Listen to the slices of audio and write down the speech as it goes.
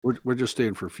We're just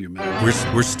staying for a few minutes.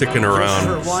 We're sticking Just around,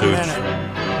 for 1 Such.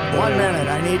 minute. 1 minute.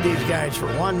 I need these guys for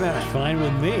 1 minute. Fine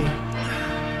with me.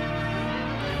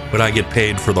 But I get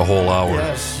paid for the whole hour.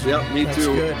 Yes. Yep, me That's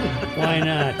too. good. Why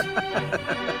not?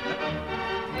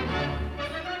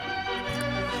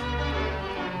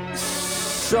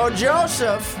 So,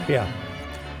 Joseph, Yeah.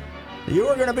 you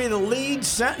were going to be the lead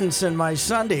sentence in my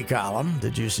Sunday column.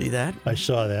 Did you see that? I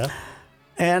saw that.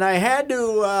 And I had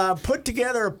to put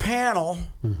together a panel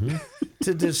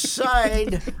to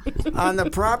decide on the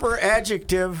proper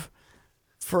adjective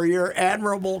for your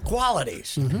admirable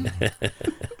qualities.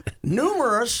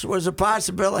 Numerous was a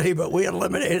possibility, but we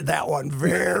eliminated that one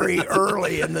very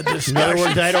early in the discussion. In other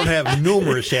words, I don't have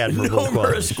numerous admirable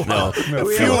Numerous qualities. qualities.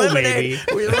 We few, eliminated-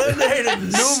 maybe. We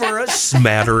eliminated numerous.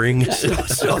 Smattering.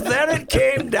 So then it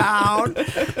came down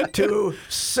to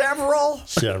several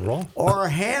Several. or a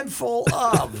handful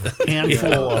of.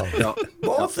 Handful of.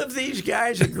 Both of these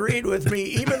guys agreed with me,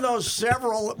 even though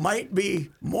several might be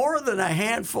more than a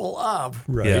handful of.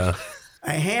 Right. Yeah.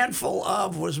 A handful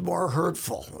of was more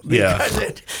hurtful Yeah. because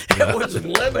it was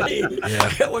limiting.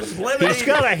 It was limiting. He's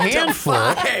got a to handful.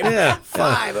 Five. Yeah.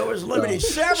 Five. It was limiting.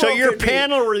 Several. So your could be-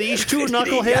 panel were these two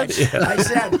knuckleheads? I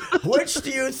said, which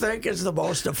do you think is the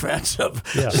most offensive?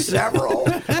 Yeah. Several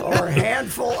or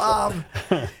handful of?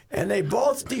 And they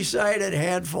both decided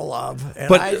handful of, and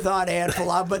But- I thought handful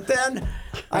of, but then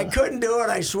I couldn't do it.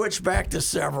 I switched back to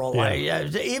several.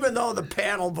 Even though the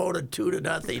panel voted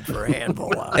 2-0 for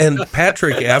handful of. And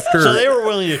Patrick, after So they were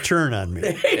willing to turn on me.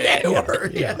 They were,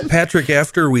 Patrick,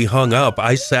 after we hung up,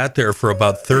 I sat there for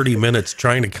about 30 minutes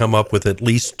trying to come up with at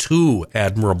least 2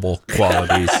 admirable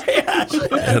qualities.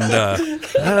 And I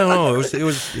don't know,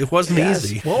 it wasn't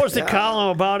easy. What was the column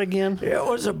about again? It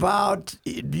was about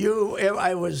you.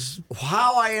 I was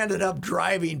how I ended up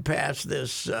driving past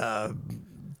this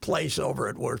place over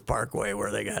at Worth Parkway where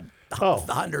they got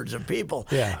hundreds of people.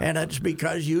 Yeah. And it's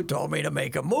because you told me to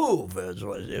make a move. That's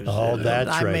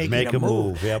right. making Make a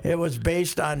move, yep. It was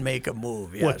based on make a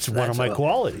move. Yes, What's one of my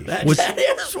qualities? That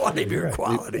is one of your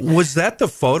qualities. Was that the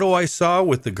photo I saw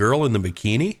with the girl in the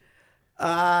bikini?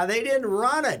 They didn't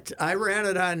run it. I ran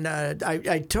it on.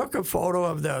 I took a photo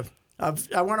of the.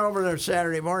 I went over there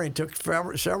Saturday morning, took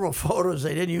several photos.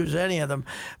 They didn't use any of them.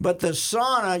 But the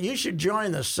sauna, you should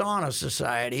join the Sauna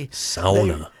Society.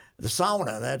 Sauna. The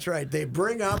sauna, that's right. They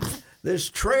bring up this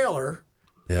trailer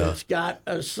that's got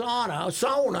a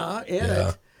sauna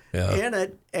in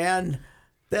it, and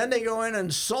then they go in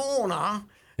and sauna.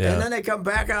 Yeah. And then they come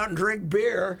back out and drink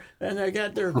beer, and they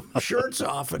got their shirts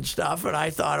off and stuff. And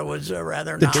I thought it was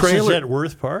rather nice. This is at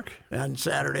Worth Park? On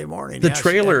Saturday morning. The yes,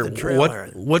 trailer. at the trailer.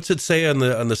 What's it say on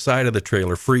the side of the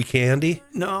trailer? Free candy?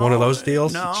 No, One of those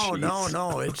deals? No.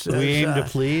 It says, We aim to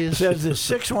please. It says the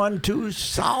 612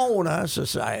 Sauna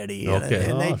Society. Okay.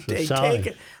 And Oh, they Sauna. take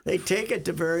it. They take it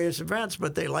to various events,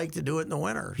 but they like to do it in the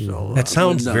winter. So That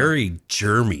sounds very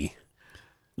germy.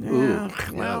 yeah.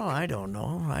 Well, I don't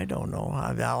know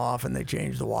how often they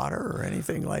change the water or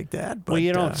anything like that. But, Well,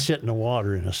 you don't sit in the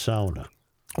water in a sauna.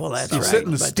 Well, that's You right. sit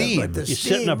in the But steam. but the You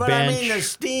steam. sit in a but I mean, bench. the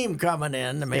steam coming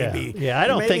in, maybe. Yeah, I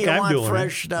don't maybe think you I'm want doing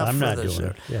fresh it. stuff I'm for not this, doing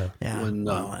it. Yeah. Yeah. When,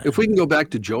 well, if we can go back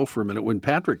to Joe for a minute, when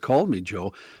Patrick called me,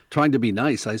 Joe, trying to be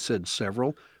nice, I said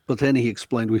several, but then he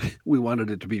explained we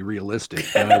wanted it to be realistic.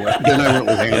 And then I went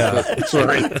with handful.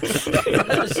 Sorry.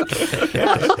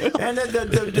 and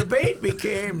the debate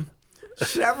became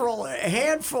several. A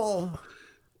handful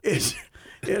is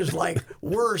like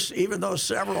worse, even though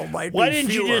several might Why be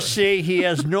didn't fewer. you just say he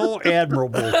has no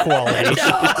admirable qualities,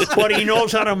 but he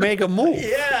knows how to make a move?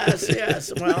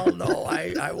 Yes. Well, no,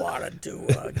 I wanted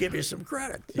to give you some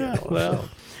credit. You know, Well,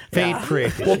 faint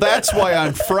praise. Well, that's why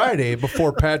on Friday,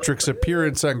 before Patrick's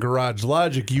appearance on Garage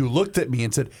Logic, you looked at me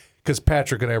and said, because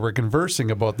Patrick and I were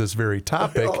conversing about this very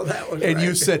topic, Oh, that was and you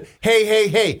right. said,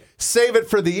 hey, save it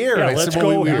for the air. Yeah, and I let's said,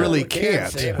 well, go we here. really We can't.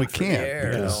 can't. save We it for the can't. air,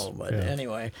 because- no, but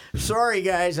anyway, sorry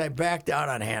guys, I backed out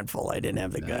on handful. I didn't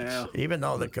have the guts, even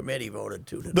though the committee voted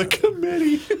 2-0. The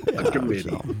committee. A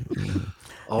committee.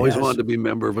 Always wanted to be a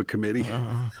member of a committee.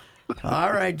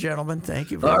 All right, gentlemen,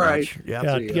 thank you very All right. much. Yep.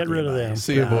 Yeah, See ya. get rid of them.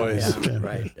 See you, boys. Yeah,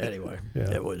 right. Anyway,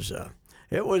 it was.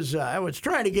 I was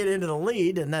trying to get into the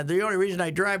lead, and the only reason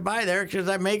I drive by there is because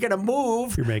I'm making a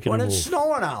move You're making when a it's move.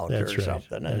 snowing out That's or right.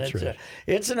 something. And That's it's right.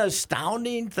 it's an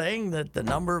astounding thing that the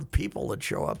number of people that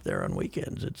show up there on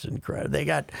weekends. It's incredible. They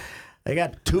got They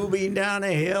got tubing down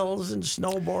the hills and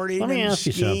snowboarding Let me and ask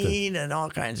you something. skiing and all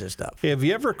kinds of stuff. Have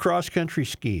you ever cross-country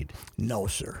skied? No,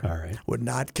 sir. All right. Would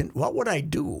not. What would I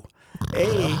do?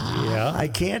 I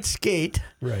can't skate.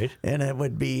 Right. And it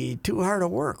would be too hard to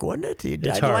work, wouldn't it?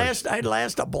 It's hard. I'd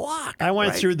last a block. I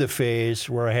went right? through the phase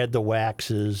where I had the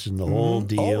waxes and the whole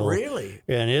deal. Oh, really?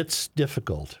 And it's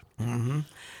difficult. Mm-hmm.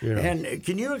 You know. And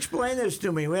can you explain this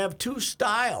to me? We have two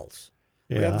styles.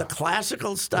 We Yeah. have the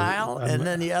classical style and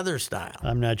then the other style.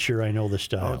 I'm not sure I know the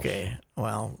style. Okay.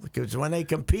 Well, because when they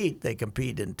compete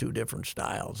in two different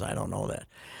styles. I don't know that.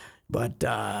 But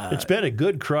It's been a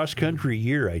good cross-country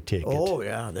year, I take it. oh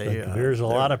yeah, There's a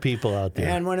lot of people out there.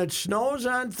 And when it snows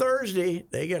on Thursday,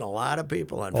 they get a lot of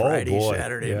people on Oh, Friday, boy.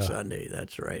 Saturday, and Yeah. Sunday.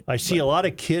 That's right. I see a lot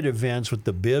of kid events with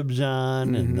the bibs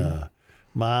on and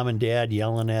mom and dad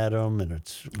yelling at them, and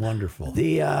it's wonderful.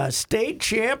 The state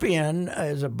champion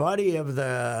is a buddy of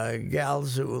the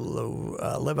gals who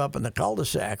live up in the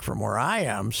cul-de-sac from where I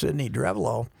am, Sydney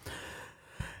Drevlo.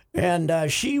 And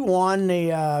she won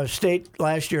the state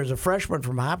last year as a freshman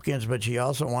from Hopkins, but she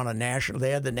also won a national. They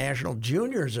had the national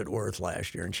juniors at Worth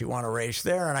last year, and she won a race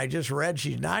there. And I just read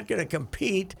she's not going to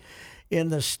compete in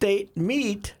the state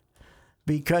meet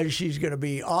because she's going to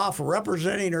be off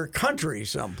representing her country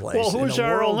someplace. Well, in who's the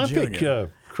our World Olympic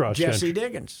Junior. cross-country? Jesse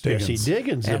Diggins. Jesse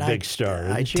Diggins, a And big star.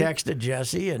 I Isn't she? texted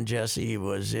Jessie, and Jessie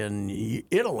was in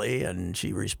Italy, and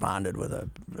she responded with a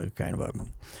kind of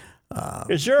a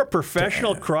Is there a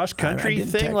professional I cross-country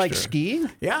didn't thing text like her. skiing?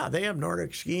 yeah. They have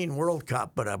Nordic Skiing World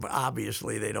Cup, but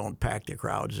obviously they don't pack the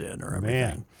crowds in or everything.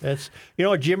 Man, that's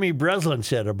what Jimmy Breslin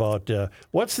said about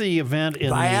what's the event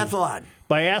in Biathlon.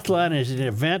 Biathlon is an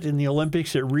event in the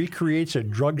Olympics that recreates a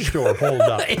drugstore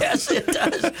holdup. Yes, it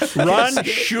does. Run,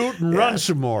 shoot, and run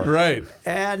some more. Right.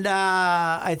 And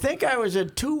I think I was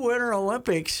at 2 Winter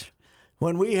Olympics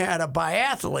when we had a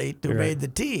biathlete who made the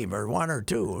team, or 1 or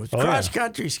 2. It was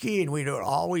cross-country skiing. We would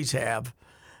always have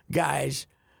guys,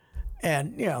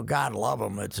 and, God love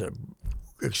them. It's a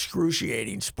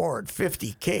excruciating sport,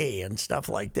 50K and stuff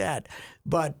like that.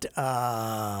 But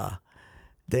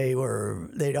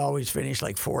they'd always finish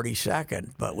like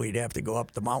 42nd, but we'd have to go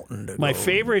up the mountain to My go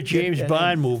favorite get- James and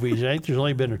Bond movies, I think there's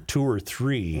only been 2 or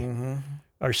 3,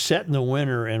 are set in the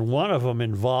winter, and one of them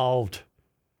involved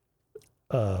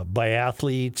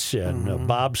biathletes and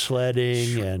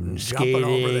bobsledding and Jumping over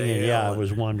skating. the And, hill it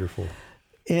was wonderful.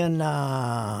 In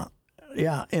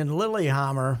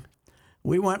Lillehammer,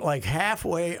 we went like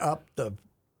halfway up the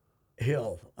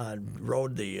hill and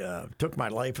rode took my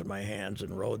life in my hands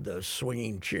and rode the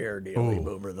swinging chair daily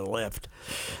mover, the lift.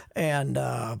 And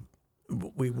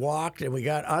we walked and we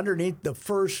got underneath the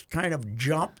first kind of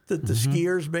jump that the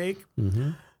skiers make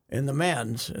in the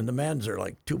men's are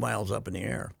like 2 miles up in the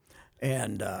air.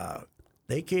 And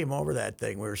they came over that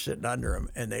thing. We were sitting under them,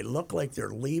 and they look like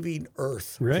they're leaving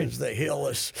Earth. Right. Because the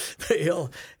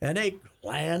hill, and they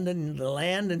land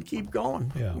and keep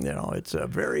going. Yeah. It's a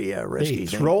very risky They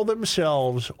thing. throw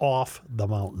themselves off the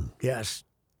mountain. Yes.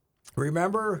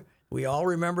 We all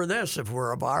remember this if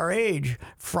we're of our age.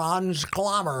 Franz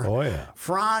Klammer. Oh, yeah.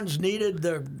 Franz needed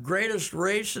the greatest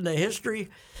race in the history,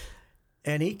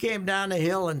 and he came down the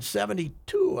hill in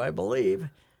 72, I believe,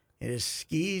 and his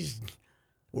skis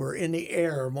were in the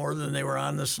air more than they were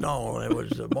on the snow. It was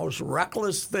the most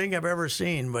reckless thing I've ever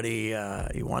seen, but he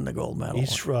won the gold medal.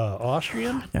 He's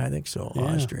Austrian? Yeah, I think so,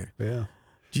 Austria. Yeah.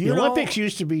 Do The you know- Olympics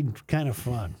used to be kind of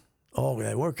fun Oh,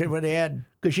 they were, but they had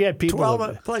because you had people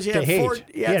 12, plus you to had hate. four,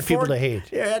 You had people to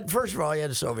hate. First of all, you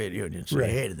had the Soviet Union, so Right.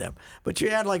 you hated them. But you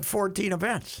had like 14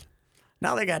 events.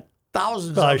 Now they got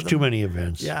thousands Oh, of there's them. too many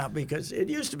events. Yeah, because it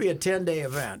used to be a 10-day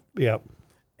event. Yep.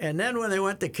 And then when they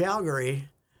went to Calgary,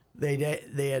 they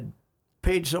had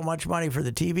paid so much money for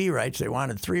the TV rights, they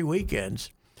wanted 3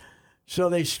 weekends. So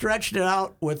they stretched it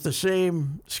out with the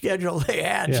same schedule they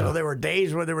had. Yeah. So there were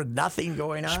days where there was nothing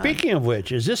going on. Speaking of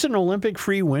which, is this an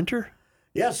Olympic-free winter?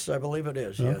 Yes, I believe it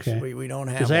is. Okay. Yes, we don't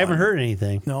have. Because I haven't one. heard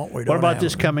anything. No, we What don't about have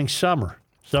this one. coming summer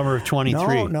of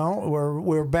 23? No,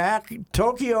 we're back.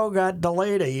 Tokyo got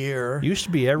delayed a year. Used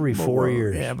to be every 4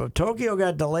 years. Yeah, but Tokyo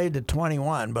got delayed to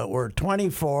 21, but we're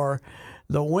 24.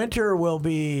 The winter will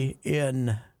be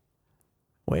in.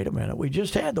 Wait a minute. We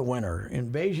just had the winter in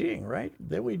Beijing, right?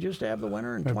 Did we just have the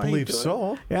winter in 22? I believe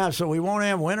so. Yeah, so we won't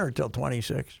have winter till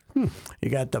 26. You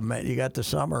got the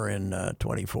summer in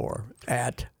 24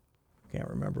 at can't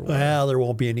remember where. Well, there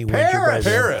won't be any winter by then.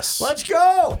 Paris. Let's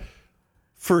go.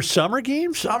 For summer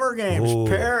games? Summer games, Ooh.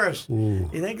 Paris. Ooh.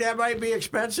 You think that might be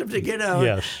expensive to get a?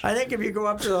 Yes. I think if you go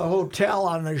up to the hotel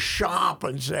on the shop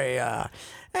and say,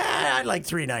 I'd like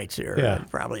 3 nights here. Yeah. It'd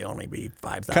probably only be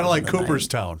 5,000. Kind of like a night.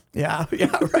 Cooperstown. Yeah,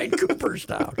 right,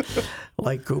 Cooperstown,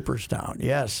 like Cooperstown.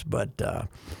 Yes, but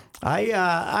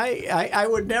I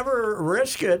would never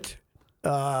risk it.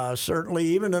 Certainly,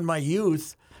 even in my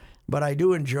youth, but I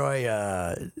do enjoy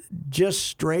just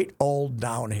straight old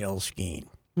downhill skiing.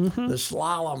 Mm-hmm. The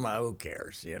slalom, who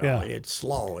cares? You know, Yeah. it's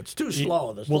slow. It's too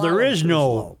slow. The Well, there slalom's is too no.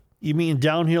 slow. You mean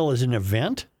downhill is an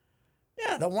event?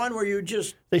 Yeah, the one where you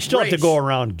just They still have to race. go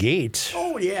around gates.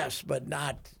 Oh yes, but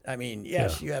not. I mean,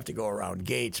 yes, you have to go around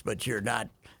gates, but you're not.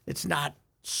 It's not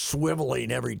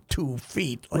swiveling every 2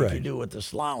 feet like you Right. do with the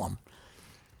slalom.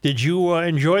 Did you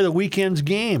enjoy the weekend's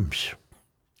games?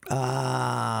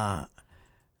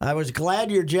 I was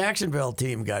glad your Jacksonville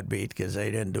team got beat because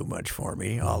they didn't do much for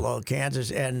me. Although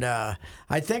Kansas and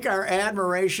I think our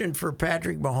admiration for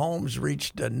Patrick Mahomes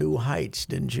reached new heights,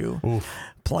 didn't you?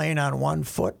 Playing on 1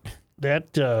 foot.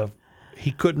 That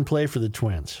he couldn't play for the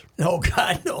Twins. Oh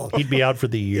God, no. He'd be out for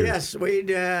the year. Yes, we'd.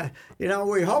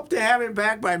 We hope to have him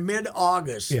back by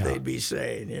mid-August. Yeah. They'd be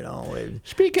saying,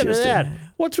 Speaking of Just that,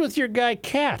 what's with your guy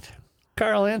Cat?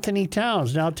 Carl Anthony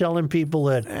Towns now telling people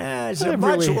that it's I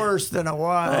much really- worse than it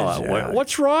was.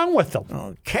 what's wrong with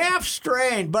them? Calf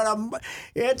strain, but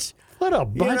it's. What a You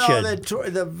bunch know, of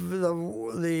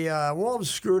the Wolves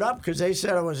screwed up because they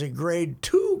said it was a grade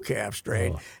 2 calf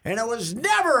strain, and it was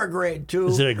never a grade 2.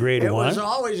 Is it a grade It was 1?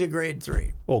 always a grade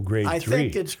 3. grade I 3.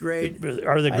 think it's grade.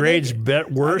 Are the grades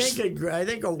worse? I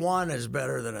think a 1 is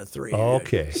better than a 3.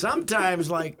 Okay. Sometimes,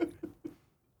 like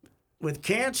with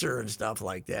cancer and stuff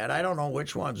like that, I don't know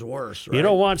which one's worse. Right? You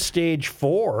don't want stage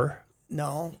 4,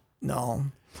 No.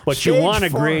 but you Stage want a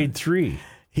 4. grade 3.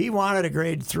 He wanted a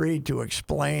grade 3 to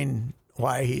explain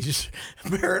why he's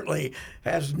apparently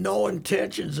has no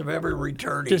intentions of ever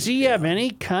returning. Does he have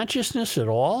any consciousness at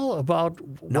all about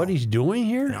what he's doing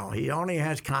here? No, he only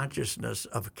has consciousness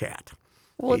of a cat.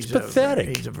 Well, it's He's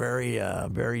pathetic. He's a very,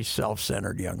 very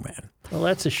self-centered young man. Well,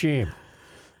 that's a shame.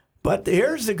 But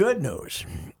here's the good news: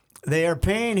 they are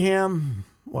paying him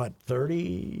what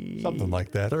 30, Something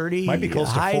like that. 30, Might be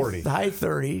close to high, 40. high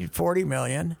 30, 40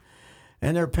 million,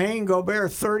 and they're paying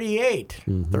Gobert 38,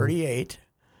 Mm-hmm. 38.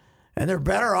 And they're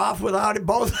better off without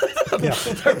both of them.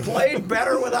 They're playing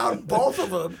better without both of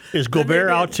them. Is than they Gobert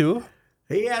did. out too?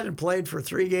 He hasn't played for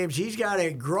 3 games. He's got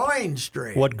a groin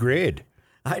strain. What grade?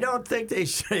 I don't think they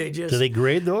say just. Do they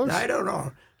grade those? I don't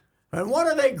know. And what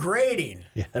are they grading?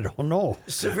 Yeah, I don't know.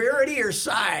 Severity or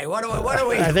psi? What are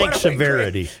we? I think what are we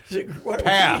severity.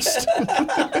 Passed.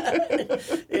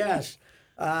 Yes.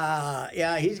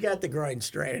 Yeah, he's got the groin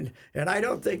strain, and I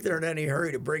don't think they're in any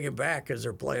hurry to bring him back because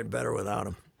they're playing better without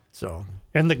him. So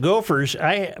And the Gophers,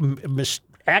 I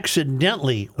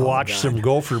accidentally watched some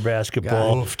Gopher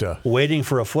basketball Oofta. waiting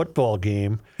for a football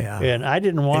game, Yeah. and I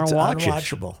didn't want it's to watch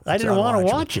unwatchable. it. I It's didn't want to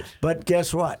unwatchable. watch it. But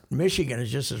guess what? Michigan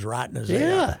is just as rotten as they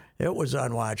Yeah. are. It was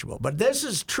unwatchable. But this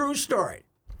is true story.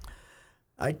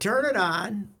 I turn it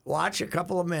on, watch a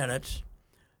couple of minutes,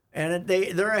 and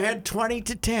they're ahead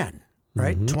 20-10,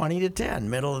 right? Mm-hmm. 20-10,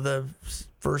 middle of the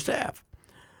first half.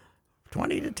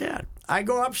 20-10. I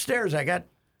go upstairs. I got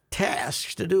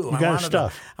tasks to do. got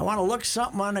stuff. I want to look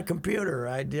something on the computer.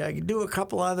 I do a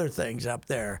couple other things up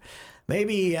there.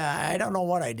 Maybe, I don't know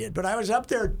what I did, but I was up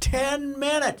there 10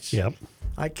 minutes. Yep.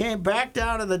 I came back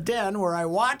down to the den where I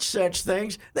watched such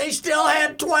things. They still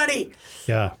had 20.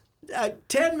 Yeah.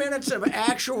 10 minutes of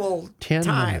actual 10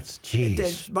 time. minutes. Jeez.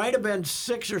 It might have been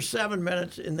 6 or 7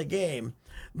 minutes in the game,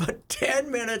 but 10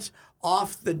 minutes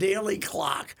off the daily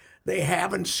clock. They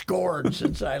haven't scored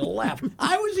since I left.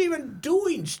 I was even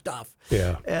doing stuff.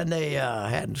 Yeah. And they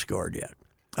hadn't scored yet.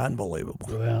 Unbelievable.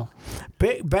 Well,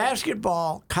 Big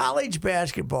basketball, college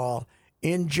basketball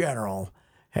in general,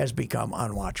 has become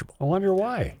unwatchable. I wonder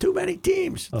why. Too many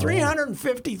teams. Oh.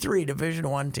 353 Division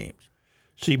I teams.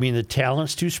 So you mean the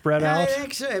talent's too spread I out?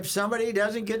 think so. If somebody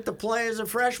doesn't get to play as a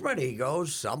freshman, he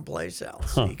goes someplace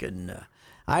else. He can.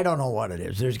 I don't know what it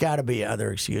is. There's got to be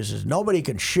other excuses. Nobody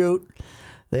can shoot.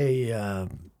 They,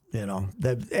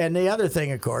 and the other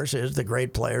thing, of course, is the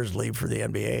great players leave for the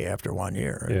NBA after 1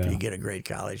 year. If Yeah. you get a great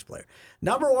college player.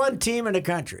 Number 1 team in the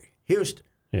country, Houston.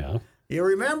 Yeah. You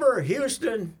remember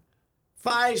Houston?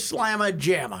 Phi Slamma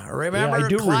Jamma. Remember Yeah, I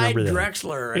do Clyde remember that.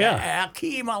 Drexler and Yeah.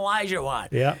 Hakeem Olajuwon.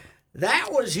 Yeah. That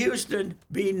was Houston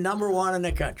being number 1 in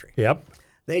the country. Yep.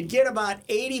 They'd get about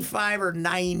 85 or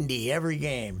 90 every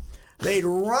game. They'd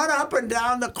run up and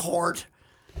down the court.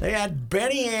 They had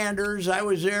Benny Anders. I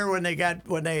was there when they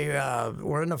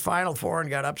were in the Final Four and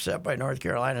got upset by North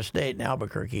Carolina State in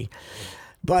Albuquerque.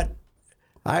 But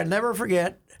I'll never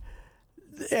forget,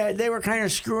 they were kind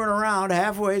of screwing around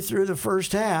halfway through the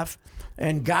first half,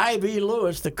 and Guy B.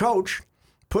 Lewis, the coach,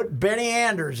 put Benny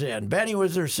Anders in. Benny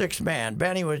was their sixth man.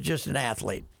 Benny was just an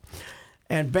athlete.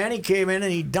 And Benny came in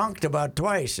and he dunked about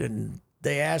twice. And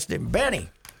they asked him,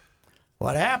 Benny,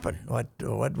 what happened?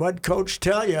 What coach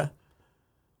tell you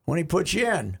when he put you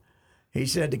in? He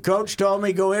said, the coach told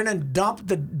me go in and dunk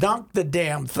the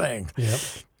damn thing. Yep.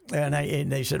 And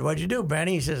they said, what'd you do,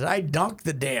 Benny? He says, I dunked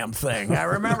the damn thing. I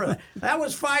remember that. That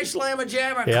was Phi Slamma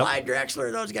Jamma, Yep. Clyde Drexler,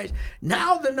 those guys.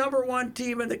 Now the number one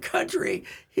team in the country,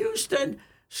 Houston,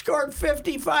 scored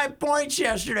 55 points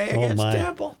yesterday against my.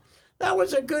 Temple. That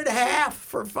was a good half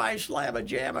for Phi Slamma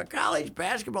Jamma. College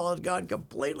basketball has gone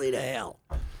completely to hell.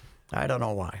 I don't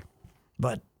know why.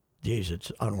 But, geez, it's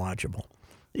unwatchable.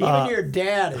 Even your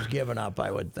dad has given up, I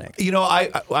would think. You know,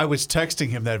 I was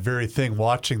texting him that very thing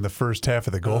watching the first half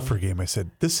of the Gopher game. I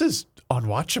said, this is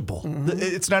unwatchable.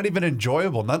 It's not even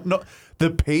enjoyable.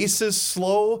 The pace is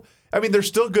slow. I mean, they're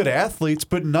still good athletes,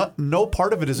 but no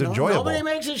part of it is enjoyable. Nobody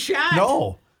makes a shot.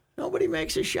 No. Nobody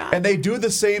makes a shot. And they do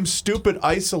the same stupid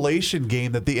isolation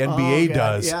game that the NBA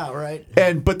does. Yeah, right.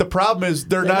 But the problem is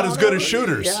they're not as good as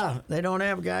shooters. Yeah, they don't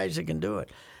have guys that can do it.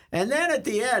 And then at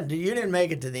the end, you didn't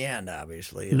make it to the end,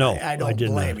 obviously. No, I don't did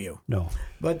blame not. you. No.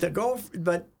 But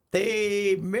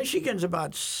Michigan's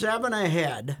about 7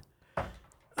 ahead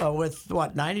with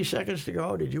 90 seconds to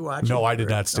go. Did you watch it? No, I did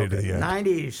not stay to the end.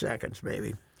 90 seconds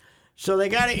maybe. So they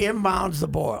got to inbounds the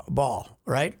ball,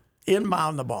 right?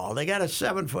 Inbound the ball. They got a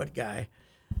 7-foot guy.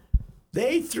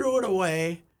 They threw it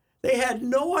away. They had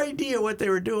no idea what they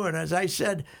were doing. As I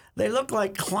said, they look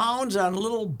like clowns on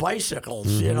little bicycles.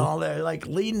 You know, they're like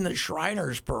leading the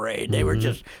Shriners parade. They were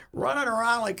just running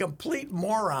around like complete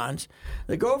morons.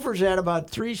 The Gophers had about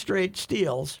 3 straight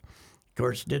steals. Of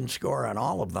course, didn't score on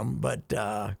all of them, but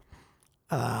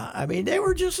I mean, they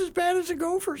were just as bad as the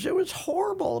Gophers. It was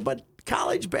horrible. But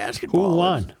college basketball. Who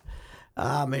won?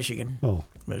 Michigan. Oh.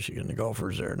 Michigan. The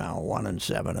Gophers are now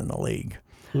 1-7 in the league.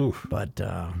 Oof. But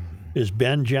Is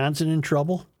Ben Johnson in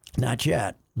trouble? not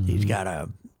yet. He's got a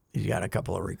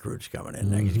couple of recruits coming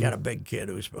in. He's got a big kid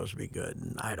who's supposed to be good,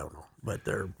 and I don't know. But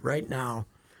they're right now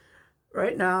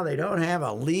they don't have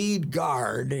a lead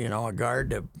guard, a guard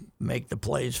to make the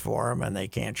plays for them, and they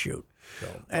can't shoot. So,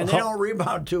 and they don't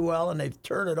rebound too well, and they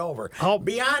turn it over.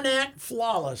 Beyond that,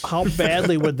 flawless. How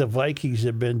badly would the Vikings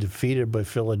have been defeated by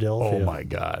Philadelphia? Oh, my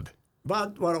God.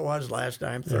 About what it was last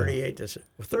time,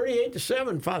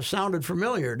 38-7 sounded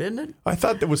familiar, didn't it? I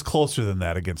thought it was closer than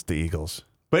that against the Eagles.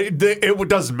 But it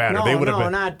doesn't matter. No, they would have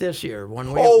been. not this year. When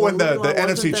the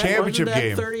NFC Championship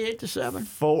game.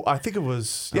 38-7. I think it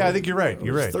was. Yeah, I think you're right.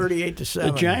 You're right. 38-7.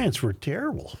 The Giants were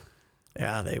terrible.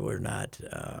 Yeah, they were not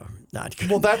good.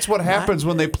 Well, that's what happens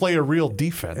when they play a real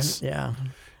defense. Yeah.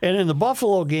 And in the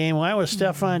Buffalo game, why was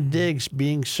Stephon Diggs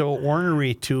being so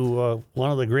ornery to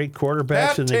one of the great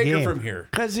quarterbacks in the take game? her from here.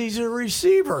 Because he's a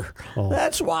receiver.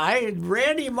 That's why.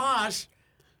 Randy Moss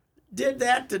did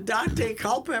that to Dante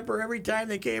Culpepper every time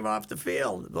they came off the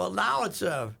field. Well, now it's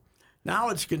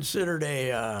considered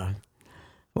a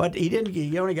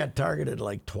he only got targeted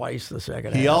like twice the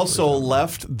second half. He also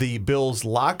left the Bills'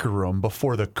 locker room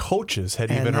before the coaches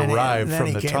had even arrived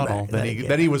from the tunnel.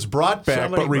 Then he was brought back,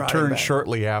 but returned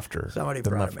shortly after. Somebody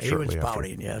brought him. He was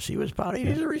pouting. Yes, he was pouting.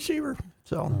 He's a receiver.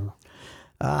 So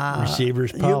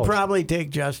Receivers you pout. probably take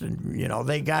Justin.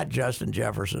 They got Justin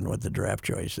Jefferson with the draft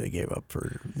choice they gave up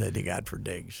that they got for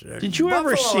Diggs. Did you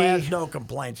ever Buffalo see? has no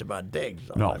complaints about Diggs.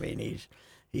 Though. No. I mean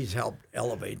he's helped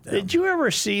elevate them. Did you ever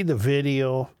see the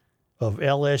video of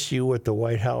LSU at the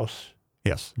White House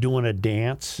Yes. doing a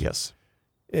dance? Yes.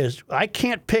 I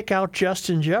can't pick out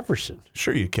Justin Jefferson.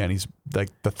 Sure you can. He's like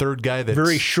the third guy that's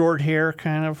Very short hair,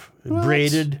 kind of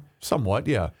braided. Somewhat,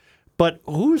 yeah. But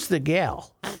who's the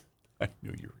gal? I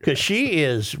knew you were. Because she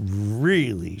is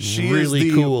really, She really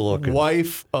is the cool looking.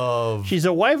 wife of. She's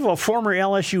a wife of a former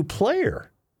LSU player.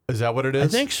 Is that what it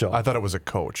is? I think so. I thought it was a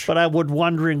coach. But I was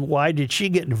wondering, why did she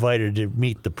get invited to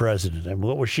meet the president? I mean,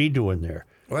 what was she doing there?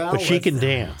 Well, but she with- can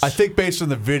dance, I think based on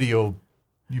the video,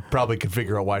 you probably can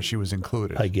figure out why she was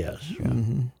included. I guess. You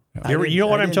know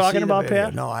what I'm talking about,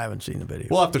 Pat? No, I haven't seen the video.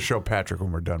 We'll have to show Patrick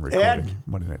when we're done recording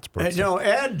Monday Night Sports.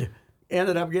 Ed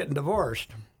ended up getting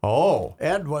divorced. Oh,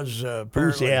 Ed was apparently...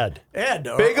 Who's Ed? Ed.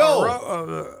 Big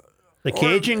O. The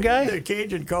Cajun guy? The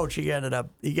Cajun coach, he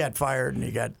got fired and he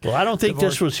got... Well, I don't think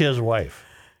divorced. this was his wife.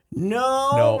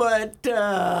 No, but, he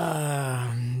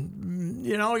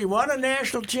won a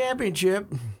national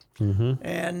championship.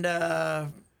 And,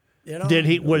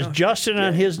 Was Justin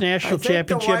on his national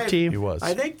championship team? he was.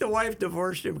 I think the wife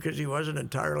divorced him because he wasn't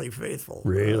entirely faithful.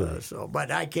 Really? But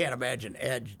I can't imagine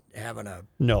Ed having a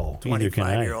No, either can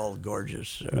I. 25-year-old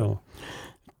gorgeous. No.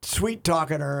 sweet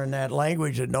talking her in that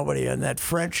language that nobody, in that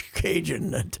French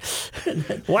Cajun.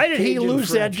 Why did he Cajun lose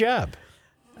that French. job?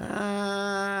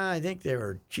 I think they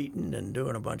were cheating and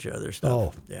doing a bunch of other stuff.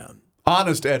 Oh. Yeah.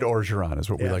 Honest Ed Orgeron is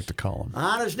what we Yes. like to call him.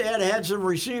 Honest Ed had some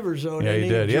receivers, though. Yeah, didn't he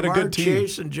did. He had a Jamar good team.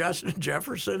 Chase and Justin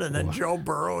Jefferson, and then Joe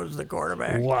Burrow as the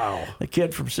quarterback. Wow. The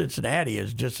kid from Cincinnati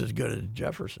is just as good as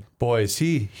Jefferson. Boys,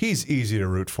 he's easy to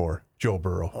root for, Joe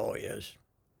Burrow. Oh, he is.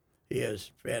 He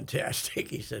is fantastic.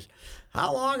 He says,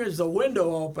 "How long is the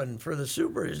window open for the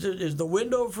Super? Is the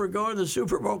window for going to the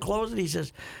Super Bowl closed?" And he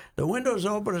says, "The window's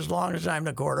open as long as I'm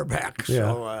the quarterback." Yeah.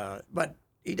 So, but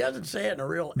he doesn't say it in a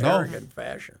real No. arrogant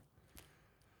fashion.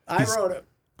 I wrote it.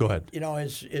 Go ahead. You know,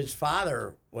 his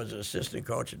father was an assistant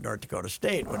coach at North Dakota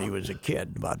State when he was a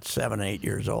kid, about 7, 8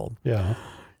 years old. Yeah.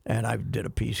 And I did a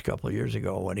piece a couple of years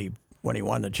ago when he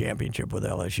won the championship with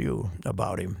LSU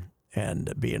about him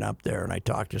and being up there. And I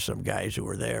talked to some guys who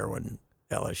were there when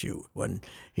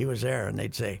he was there, and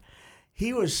they'd say,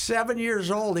 he was 7 years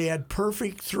old. He had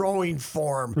perfect throwing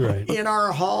form Right. in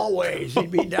our hallways.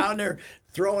 He'd be down there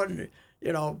throwing,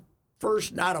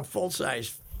 first not a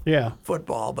full-size Yeah.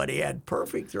 football, but he had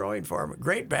perfect throwing form.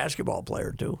 Great basketball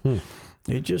player too.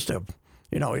 He's just you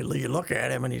look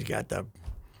at him and he's got the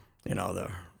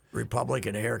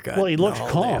Republican haircut. Well, he and the looks whole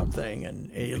calm. damn thing,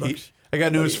 and he looks. I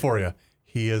got news for you.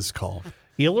 He is calm.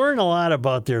 You learn a lot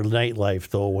about their nightlife,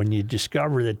 though, when you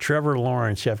discover that Trevor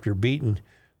Lawrence, after beating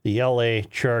the L.A.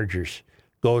 Chargers,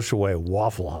 goes to a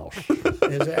Waffle House.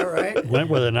 Is that right? Went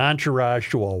with an entourage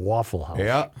to a Waffle House.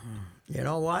 Yeah. You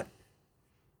know what?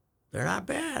 They're not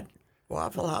bad.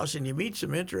 Waffle House, and you meet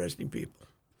some interesting people.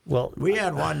 Well, We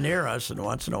had one near us, and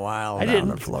once in a while I down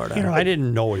didn't. in Florida. I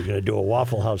didn't know we were going to do a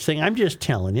Waffle House thing. I'm just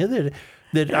telling you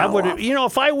that I would. Waffle-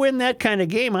 If I win that kind of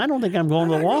game, I don't think I'm going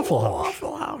to the Waffle House.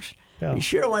 Waffle House. Yeah. You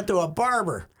should have went to a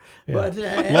barber. But,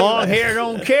 Long hair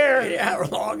don't care. Yeah,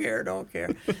 long hair, don't care.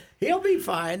 He'll be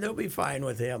fine. They'll be fine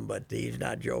with him, but he's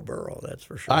not Joe Burrow, that's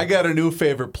for sure. I got a new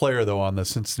favorite player, though, on the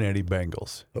Cincinnati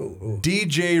Bengals.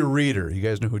 DJ Reader. You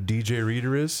guys know who DJ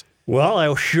Reader is? Well,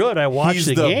 I should. I watched He's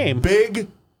the game. big,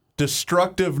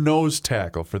 destructive nose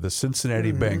tackle for the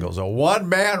Cincinnati Bengals. A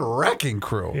one-man wrecking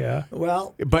crew. Yeah.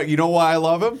 Well, But you know why I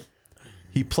love him?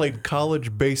 He played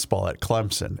college baseball at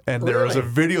Clemson, and there was a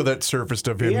Really? video that surfaced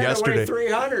of him he had yesterday. to weigh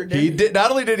 300, He didn't did.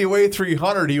 Not only did he weigh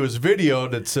 300, he was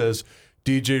videoed that says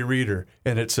DJ Reader,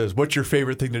 and it says, "What's your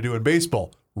favorite thing to do in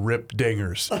baseball?" Rip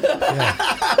dingers.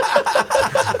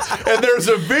 And there's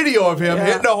a video of him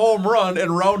hitting a home run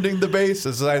and rounding the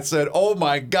bases. And I said, "Oh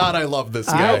my God, I love this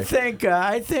guy."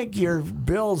 I think your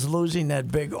Bills losing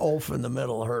that big oaf in the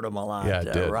middle hurt him a lot. Yeah,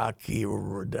 it did. Rocky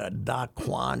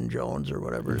Daquan Jones or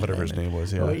whatever Whatever his name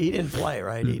was, yeah. Well, he didn't play,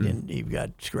 right? He didn't. He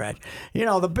got scratched.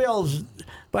 The Bills.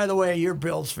 By the way, your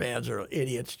Bills fans are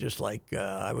idiots. Just like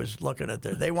I was looking at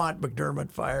there, they want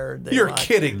McDermott fired. You're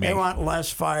kidding me. They want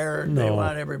Les fired. They No.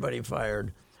 want everybody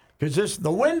fired because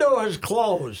the window has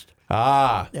closed.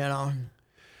 Ah,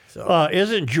 So.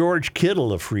 Isn't George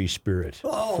Kittle a free spirit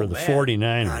for the man.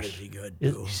 49ers? God, is he good,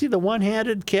 You too. see the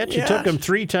one-handed catch? Yes. It took him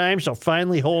 3 times to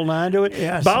finally hold on to it.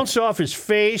 Yes. Bounced off his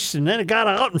face, and then it got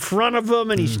out in front of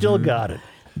him, and he still got it.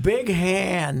 Big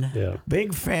Yeah.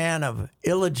 big fan of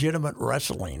illegitimate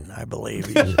wrestling, I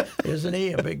believe. Isn't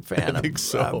he a big fan think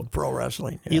so. of pro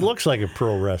wrestling? He looks like a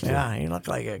pro wrestler. Yeah, he looked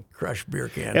like a crushed beer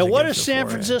can. And what does San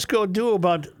Francisco do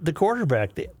about the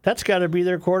quarterback? That's got to be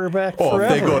their quarterback forever. if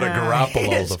they go to Yeah.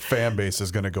 Garoppolo, the fan base is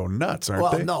going to go nuts, aren't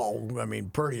Well, they? no, I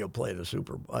mean Purdy will play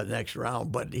the next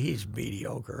round, but he's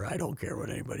mediocre. I don't care what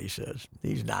anybody says.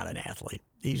 He's not an athlete.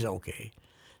 He's okay.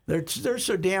 They're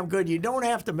so damn good. You don't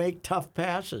have to make tough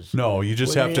passes. No, you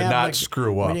just When have you to not Mc-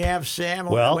 screw up. When you have Sam,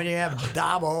 Well- when you have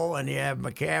Dabo, and you have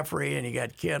McCaffrey, and you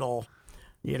got Kittle,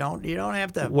 you don't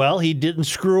have to. Well, he didn't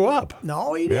screw up.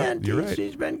 No, he Yeah, didn't. you're He's, right.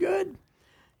 he's been good.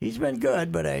 He's been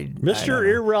good, but I Mr. don't know.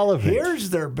 Irrelevant. Here's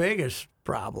their biggest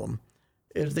problem: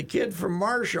 is the kid from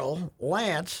Marshall,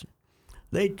 Lance.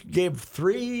 They gave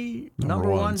 3 number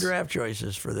one ones. draft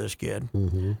choices for this kid.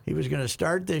 He was going to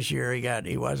start this year.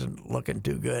 He wasn't looking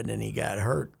too good, and he got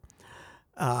hurt.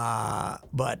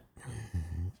 But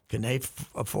can they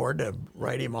afford to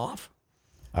write him off?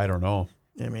 I don't know.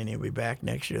 I mean, he'll be back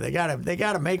next year. They got to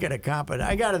make it a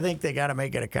I got to think they got to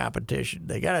make it a competition.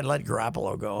 They got to let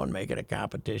Garoppolo go and make it a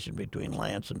competition between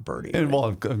Lance and Purdy. And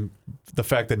well, the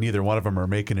fact that neither one of them are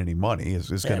making any money is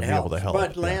going to be able to help.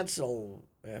 But Yeah. Lance will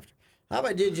have to. How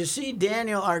about, did you see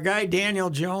our guy Daniel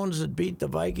Jones that beat the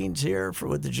Vikings here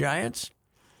with the Giants?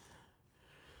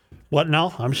 What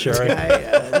now? I'm sorry.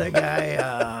 The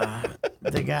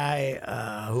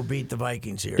guy who beat the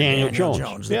Vikings here, Daniel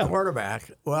Jones. the Yeah. quarterback.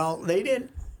 Well, they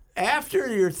didn't.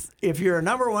 If you're a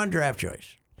number one draft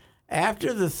choice,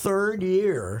 After the third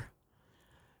year,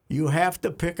 you have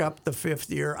to pick up the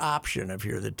fifth-year option if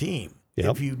you're the team.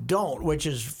 Yep. If you don't, which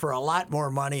is for a lot more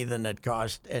money than it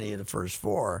cost any of the first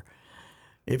four,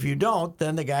 if you don't,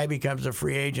 then the guy becomes a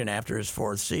free agent after his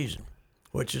fourth season,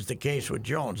 which is the case with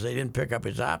Jones. They didn't pick up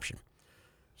his option.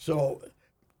 So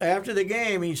after the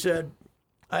game, he said,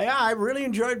 I really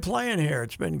enjoyed playing here.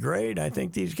 It's been great. I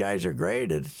think these guys are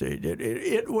great.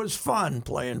 It was fun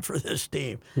playing for this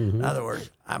team. In other words,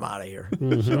 I'm out of here.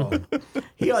 So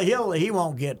he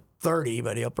won't get 30,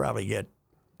 but he'll probably get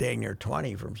dang near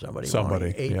 20 from somebody.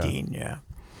 Somebody, 18, yeah.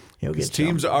 He'll His get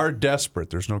teams something. are desperate.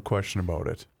 There's no question about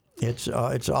it. It's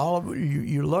all of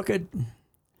you look at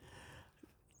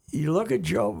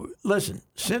Joe. Listen,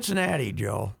 Cincinnati,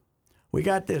 Joe. We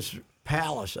got this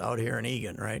palace out here in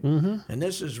Egan, right? Mm-hmm. And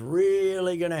this is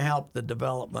really going to help the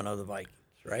development of the Vikings,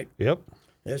 right? Yep.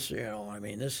 This,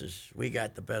 we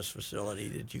got the best facility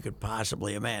that you could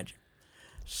possibly imagine.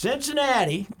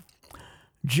 Cincinnati,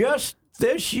 just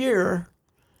this year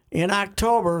in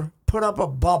October, put up a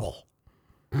bubble,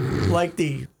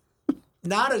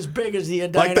 not as big as the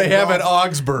Edina. Like they have at Golf-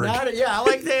 Augsburg.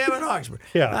 like they have in Augsburg.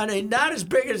 Yeah. I mean, not as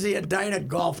big as the Edina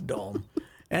Golf Dome.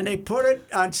 And they put it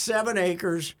on 7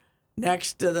 acres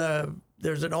next to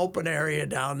there's an open area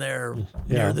down there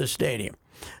near the stadium.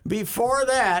 Before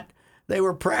that, they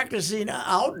were practicing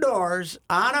outdoors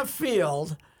on a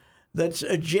field that's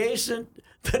adjacent,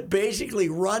 that basically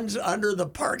runs under the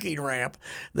parking ramp,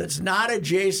 that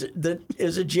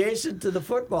is adjacent to the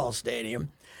football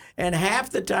stadium. And half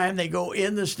the time they go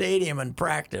in the stadium and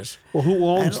practice. Well, who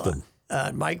owns them?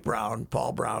 Mike Brown,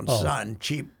 Paul Brown's son,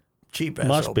 cheap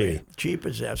Must SOB. be. Cheap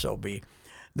as SOB.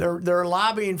 They're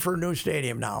lobbying for a new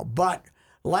stadium now. But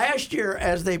last year,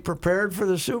 as they prepared for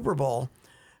the Super Bowl,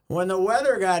 when the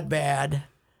weather got bad,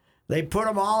 they put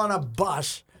them all on a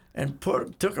bus and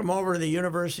took them over to the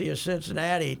University of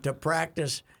Cincinnati to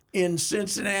practice in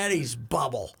Cincinnati's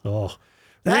bubble. Oh.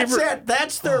 That's it.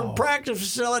 That's their practice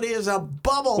facility is a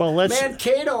bubble. Well,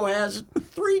 Mankato has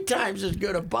 3 times as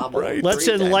good a bubble. Right. Let's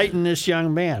enlighten this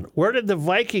young man. Where did the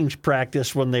Vikings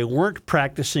practice when they weren't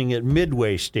practicing at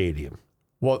Midway Stadium?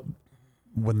 Well,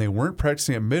 when they weren't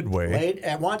practicing at Midway,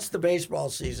 And once the baseball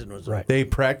season was over, they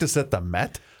practiced at the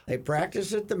Met? they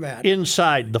practiced at the Met.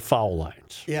 Inside the foul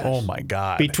lines. Yes. Oh, my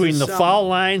God. Between the Some- foul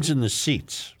lines and the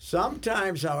seats.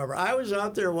 Sometimes, however, I was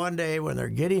out there one day when they're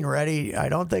getting ready. I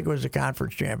don't think it was a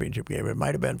conference championship game. It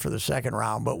might have been for the second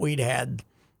round, but we'd had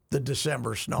the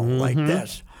December snow like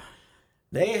this.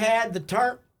 They had the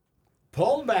tarp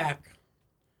pulled back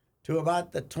to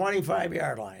about the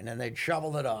 25-yard line, and they'd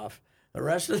shoveled it off. The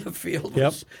rest of the field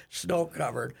was snow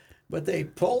covered, but they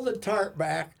pulled the tarp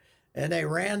back and they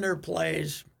ran their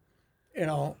plays,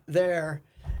 there.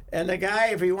 And the guy,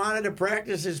 if he wanted to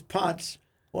practice his punts,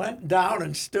 went down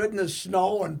and stood in the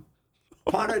snow and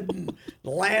punted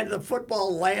and the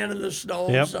football landed in the snow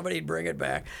and somebody'd bring it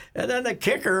back. And then the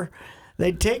kicker,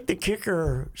 they'd take the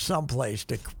kicker someplace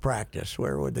to practice.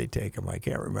 Where would they take him? I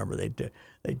can't remember.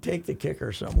 They'd take the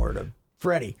kicker somewhere to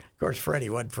Freddie. Of course, Freddie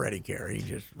wasn't Freddie Carey. He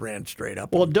just ran straight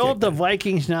up. Well, and don't kicked the it.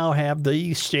 Vikings now have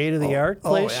the state-of-the-art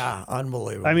place? Oh, yeah.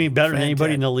 Unbelievable. I mean, better than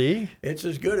anybody in the Fantastic. league? It's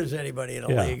as good as anybody in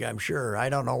the Yeah. league, I'm sure. I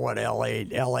don't know what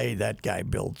L.A. that guy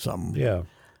built some Yeah.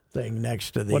 thing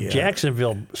next to the. What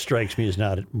Jacksonville strikes me as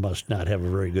must not have a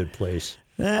very good place.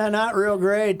 Not real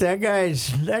great. That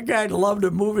guy'd love to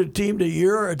move his team to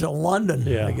Europe, to London,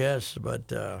 Yeah. I guess.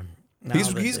 But now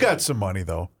He's got some money,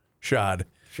 though. Shad.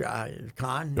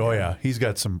 Con. Oh, yeah. He's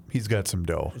got some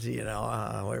dough.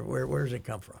 Where's it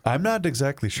come from? I'm not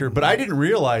exactly sure, but I didn't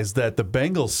realize that the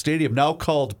Bengals Stadium, now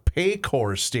called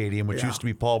Paycor Stadium, which used to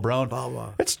be Paul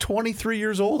Brown, it's 23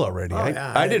 years old already.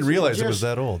 I didn't realize it was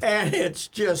that old. And it's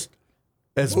just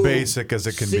As basic as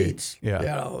it can seats, be.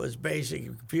 Yeah. It's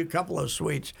basic. A couple of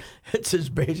suites. It's as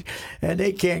basic, and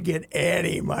they can't get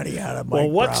any money out of Mike Well,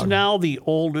 what's Brown. now the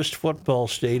oldest football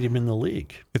stadium in the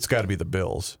league? It's got to be the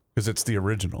Bills because it's the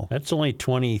original. That's only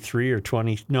 23 or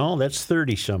 20. No, that's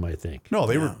 30-some, I think. No,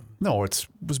 it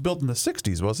was built in the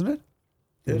 60s, wasn't it?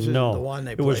 This isn't No, the one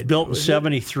they it was played. built in Was it?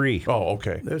 73. Oh,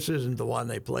 okay. This isn't the one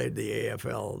they played the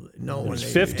AFL. No, when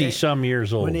It's they 50-some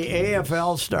years old. When the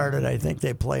AFL started, I think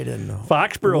they played in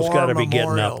Foxborough's War got to be getting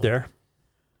Memorial. up there.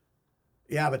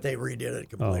 Yeah, but they redid it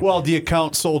completely. Well, do you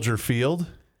count Soldier Field?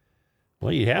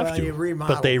 Well, you have Well, to. you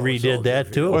remodeled But they those redid Soldier that,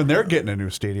 Field. too. Oh, and they're getting a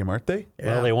new stadium, aren't they?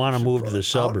 Well, they want to move to the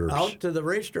suburbs. Out to the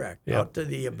racetrack, Yep. out to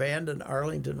the abandoned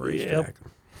Arlington racetrack,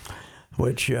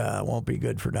 which won't be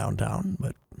good for downtown.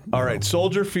 But All right,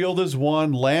 Soldier Field is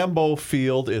 1. Lambeau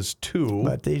Field is 2.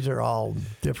 But these are all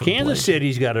different. Kansas places.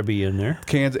 City's got to be in there.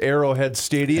 Kansas Arrowhead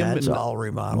Stadium. That's in all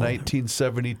remodeled.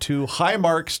 1972.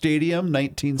 Highmark Stadium,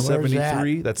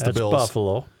 1973. Where's That's the That's Bills.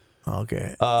 Buffalo.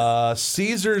 Okay.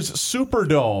 Caesars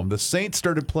Superdome. The Saints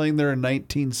started playing there in Yeah,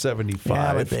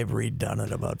 1975. but they've redone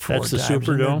it about 4 That's the times.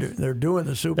 and Superdome? They're doing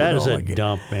the Superdome That is a again.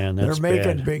 dump, man. They're That's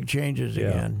making bad. big changes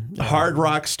again. Hard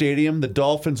Rock Stadium. The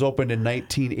Dolphins opened in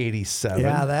 1987.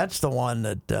 Yeah, that's the one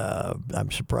that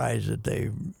I'm surprised that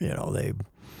they've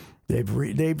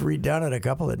redone it a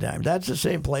couple of times. That's the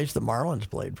same place the Marlins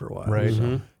played for a while. Right.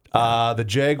 So. The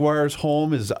Jaguars'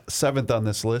 home is 7th on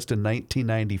this list in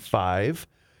 1995.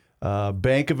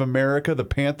 Bank of America, the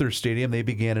Panthers Stadium, they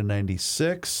began in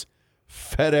 96.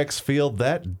 FedEx Field,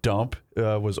 that dump,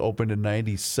 was opened in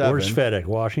 97. Where's FedEx?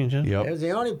 Washington? Yep. It was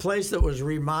the only place that was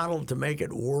remodeled to make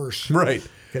it worse. Right.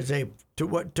 Because they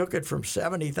took it from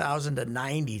 70,000 to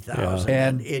 90,000. Yeah.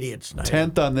 And And idiots.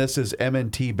 10th on this is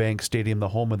M&T Bank Stadium, the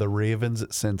home of the Ravens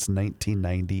since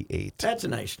 1998. That's a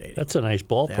nice stadium. That's a nice Yeah,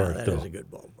 ballpark, that though. is a good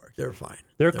ballpark. They're fine.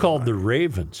 They're called the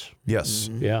Ravens. Yes.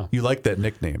 Yeah, You like that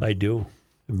nickname. I do.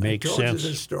 It I makes told sense. you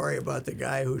this story about the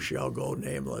guy who shall go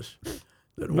nameless.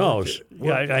 That No,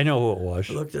 worked I know who it was.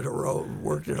 worked at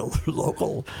a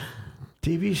local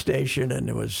TV station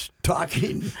and was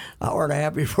talking an hour and a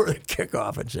half before the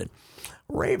kickoff and said,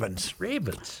 Ravens.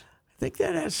 Ravens. I think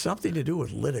that has something to do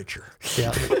with literature.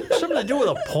 Yeah. Something to do with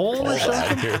a poem or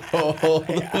something?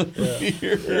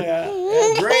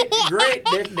 Great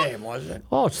nickname, wasn't it?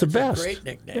 Oh, it's the best. Great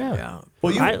nickname. Yeah. Yeah.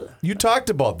 Well, you talked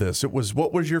about this.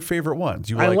 What was your favorite ones?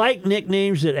 You I like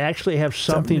nicknames that actually have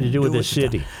something to do with the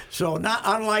city. So not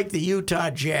unlike the Utah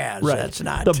Jazz. That's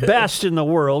not The best in the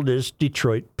world is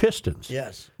Detroit Pistons.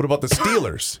 Yes. What about the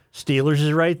Steelers? Steelers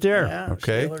is right there. Yeah,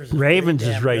 Okay. Steelers is Ravens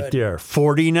pretty is damn right good. there.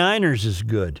 49ers is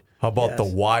good. How about the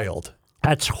Wild?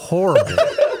 That's horrible.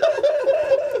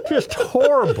 Just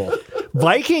horrible.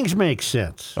 Vikings make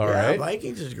sense. All Yeah, right.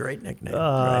 Vikings is a great nickname.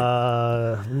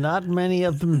 Right. Not many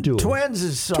of them do. Twins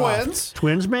is soft. Twins.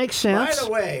 Twins make By sense. the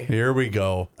way, Here we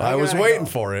go. I I was gotta waiting go.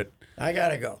 for it. I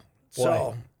gotta go. Why?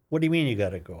 So What do you mean you got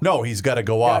to go? No, he's got to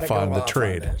go gotta off go on the off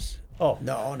trade. this. Oh.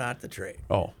 No, not the trade.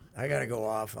 Oh, I gotta go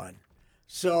off on.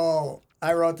 So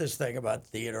I wrote this thing about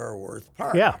Theodore Worth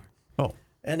Park. Yeah. oh,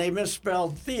 And they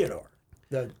misspelled Theodore.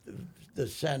 The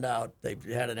send out, they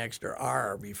had an extra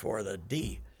R before the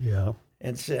D Yeah.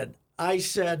 and said, I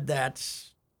said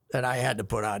that's, and I had to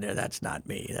put on there, that's not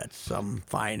me. That's some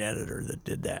fine editor that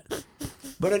did that.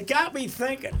 But it got me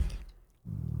thinking.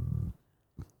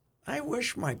 I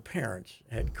wish my parents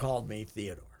had called me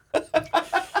Theodore. You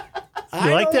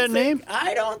like that name?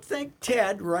 I don't think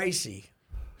Ted Ricey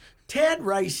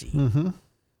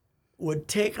would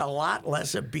take a lot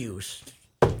less abuse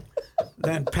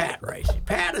than Pat Ricey.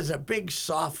 Pat is a big,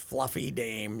 soft, fluffy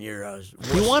name. You're a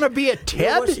You want to be a you're a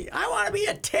Ted? wussy. I want to be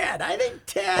a Ted. I think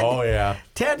Ted. oh yeah.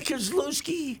 Ted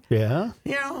Kozlowski. Yeah.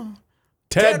 You know.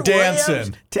 Ted Williams.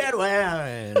 Danson. Ted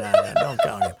Williams. No, don't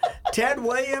count him. Ted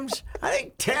Williams. I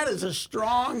think Ted is a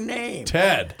strong name.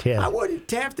 Ted. Ted. I wouldn't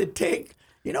have to take.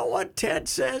 You know what Ted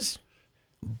says?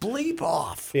 Bleep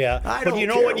off. Yeah. I But don't you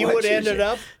know care what you would you ended say.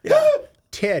 up? Yeah.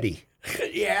 Teddy.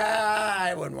 Yeah,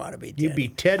 I wouldn't want to be Teddy. You'd be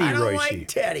Teddy I don't Ricey. like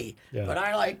Teddy, Yeah. but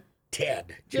I like Ted.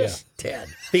 Just Ted.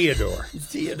 Theodore.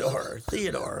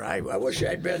 Theodore. I wish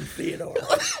I'd been Theodore.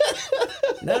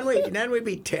 then we'd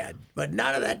be Ted, but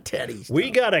none of that Teddy stuff.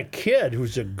 We got a kid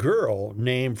who's a girl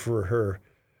named for her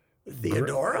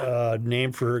Theodora?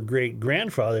 great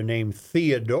grandfather named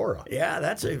Theodora. Yeah,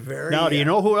 that's a very... Now, do you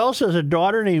know who else has a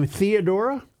daughter named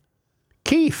Theodora?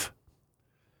 Keith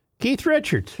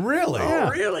Richards. Really? Oh,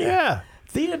 really? Yeah.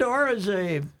 Theodora is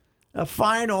a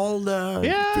fine old...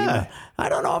 Yeah. female. I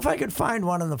don't know if I could find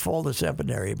one in the Fulda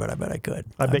Seminary, but I bet I could.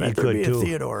 I bet you there'd could, be too. a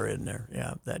Theodore in there.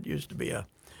 Yeah, that used to be a...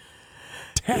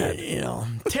 Ted. You know,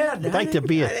 Ted. I'd like to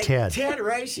be a I think Ted. Ted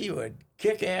Ricey would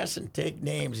kick ass and take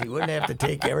names. He wouldn't have to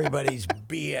take everybody's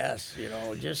BS, you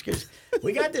know, just because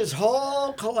we got this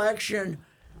whole collection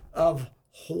of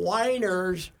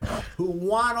whiners who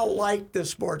want to like the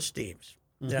sports teams,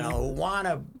 you know, who want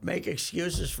to make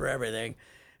excuses for everything.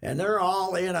 And they're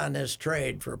all in on this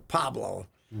trade for Pablo.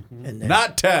 And then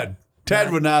Not Ted.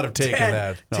 Ted would not have taken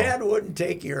that. No. Ted wouldn't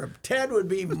take your. Ted would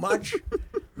be much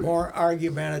more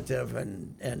argumentative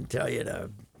and tell you to,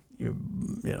 you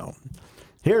know.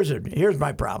 Here's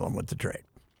my problem with the trade.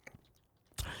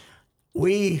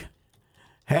 We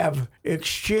have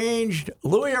exchanged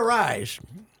Louis Arise,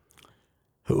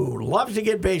 who loves to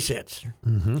get base hits,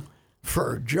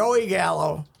 for Joey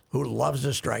Gallo, who loves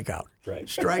to strike out. Right.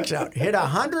 Strikes out. Hit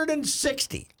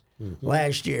 160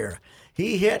 last year.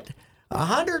 He hit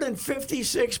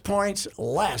 156 points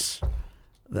less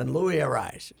than Louis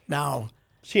Arise. Now,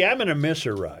 See, I'm going to miss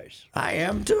Arise. I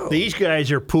am too. These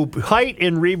guys are poop. Height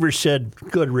and Reavers said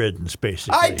good riddance,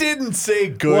 basically. I didn't say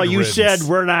good. Well, you riddance. said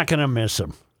we're not going to miss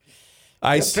them.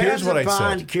 Here's what I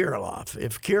upon said. Kirilloff.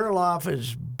 If Kirilloff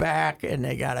is back and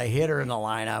they got a hitter in the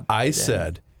lineup, I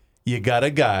said you got a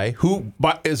guy who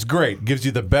is great, gives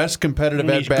you the best competitive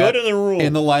And at he's bat good in the room.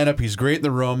 in the lineup. He's great in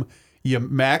the room. You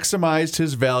maximized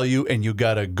his value, and you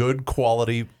got a good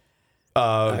quality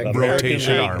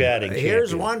rotation League arm. batting here's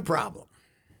champion. one problem.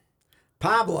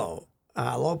 Pablo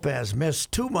Lopez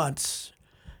missed 2 months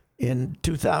in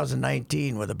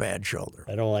 2019 with a bad shoulder.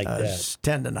 I don't like that.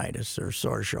 Tendonitis or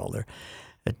sore shoulder.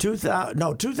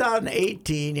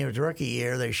 2018, it was rookie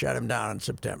year. They shut him down in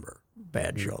September.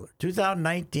 Bad shoulder.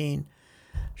 2019,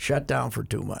 shut down for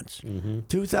 2 months.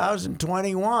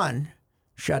 2021,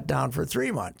 shut down for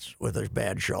 3 months with a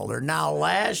bad shoulder. Now,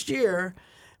 last year,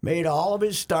 made all of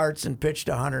his starts and pitched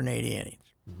 180 innings.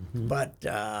 But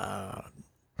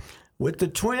with the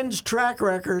Twins' track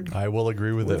record, I will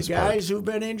agree with with this. guys who've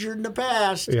been injured in the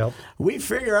past, Yep. we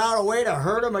figure out a way to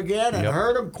hurt them again and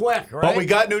hurt them quick, right? But we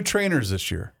got new trainers this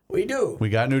year. We do. We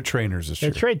got new trainers this year.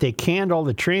 That's right. They canned all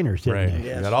the trainers, didn't Right.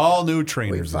 they? We got all new We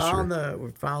trainers this year.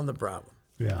 found the problem.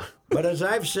 Yeah. But as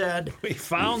I've said, We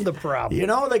found the problem. you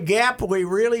know the gap we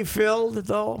really filled,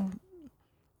 though?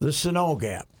 The Sano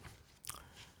gap.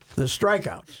 The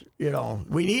strikeouts. You know,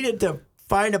 we needed to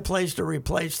find a place to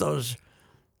replace those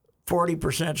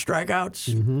 40%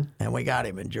 strikeouts, and we got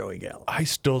him in Joey Gallo. I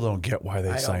still don't get why they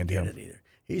I don't signed get him. it either.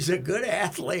 He's a good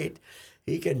athlete.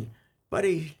 He can, but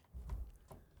he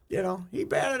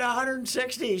batted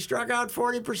 160. He struck out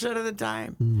 40% of the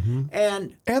time.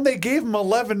 And And they gave him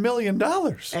 $11 million.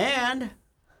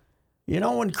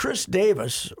 when Chris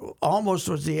Davis almost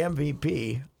was the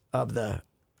MVP of the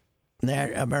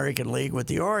American League with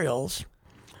the Orioles,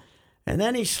 and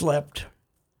then he slipped,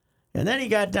 and then he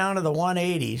got down to the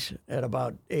 180s at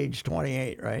about age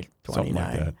 28, right? 29. Something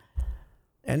like that.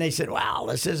 And they said, wow,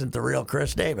 this isn't the real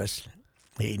Chris Davis.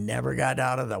 He never got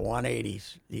out of the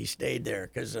 180s. He stayed there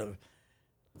because of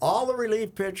all the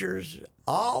relief pitchers,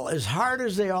 all as hard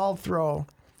as they all throw,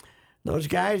 those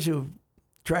guys who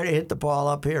try to hit the ball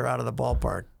up here out of the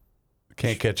ballpark,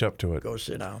 Can't catch up to it. go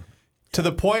sit down. To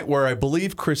the point where I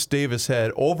believe Chris Davis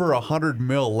had over $100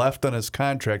 million left on his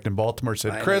contract, and Baltimore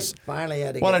said, "Chris, Finally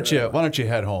had to why get don't rid you of why don't you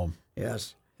head home?" him.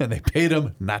 Yes. And they paid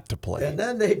him not to play. And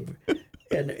then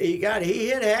he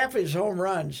hit half his home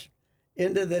runs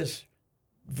into this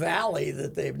valley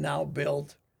that they've now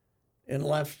built in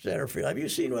left center field. Have you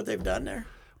seen what they've done there?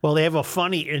 Well, they have a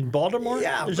funny in Baltimore.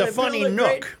 Yeah, There's a they funny build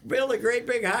nook. Build a great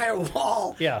big high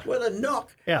wall. Yeah. With a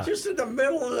nook. Yeah. Just in the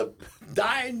middle of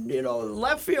the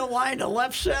left field line to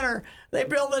left center. They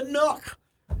build a nook.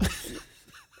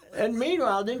 And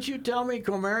meanwhile, didn't you tell me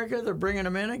Comerica, they're bringing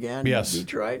him in again? Yes.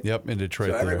 Detroit. Yep, in Detroit.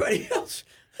 So there. everybody else,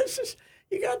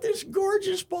 you got this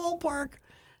gorgeous ballpark,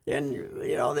 and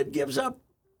that gives up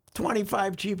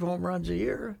 25 cheap home runs a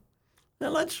year. Now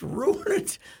let's ruin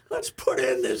it. Let's put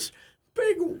in this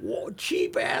big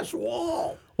cheap ass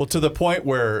wall. Well, to the point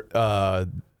where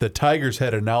the Tigers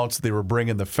had announced they were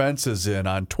bringing the fences in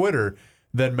on Twitter,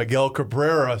 then Miguel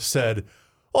Cabrera said,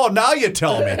 "Oh, now you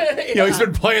tell me." He's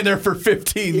been playing there for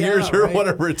 15 years or right.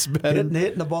 whatever it's been.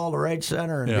 Hitting the ball to right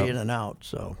center and Yeah. being an out.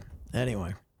 So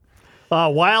anyway,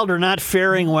 Wilder not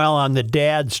faring well on the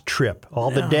dad's trip.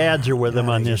 All the dads are with him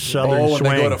on this southern Oh, when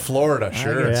swing. they go to Florida, I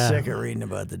sure. get Yeah. sick of reading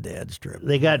about the dad's trip.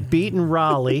 They got beaten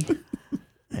Raleigh.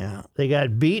 Yeah. They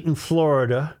got beaten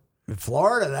Florida. In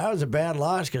Florida, that was a bad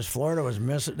loss because Florida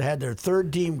had their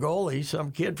third team goalie,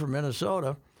 some kid from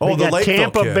Minnesota. Oh, They the got Lakeville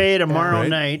Tampa kid. Bay tomorrow Right.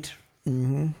 night.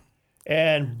 Mm-hmm.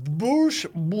 And Bruce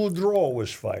Boudreau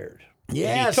was fired.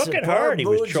 Yes, he took it poor hard. He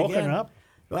was Booge choking again. up.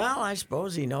 Well, I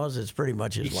suppose he knows it's pretty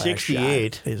much his He's last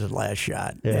 68. shot. His last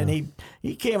shot. Yeah. And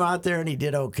he came out there and he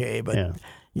did okay, but Yeah.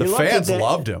 you The looked at fans that-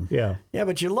 loved him. Yeah. Yeah,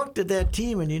 but you looked at that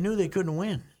team and you knew they couldn't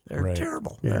win. They're Right.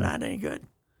 terrible. Yeah. They're not any good.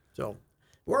 So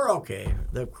we're okay.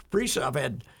 The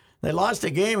Kaprizov they lost a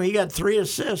game. He got 3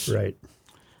 assists. Right.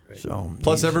 So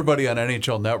Plus, everybody on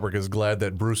NHL Network is glad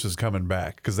that Bruce is coming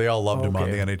back because they all loved him on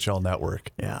the Okay. NHL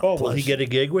Network. yeah. Oh, will plus- he get a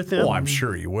gig with them? Oh, I'm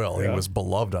sure he will. He was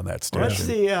beloved on that What's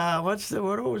station.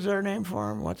 what was their name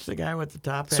for him? What's the guy with the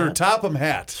top hat? Sir Topham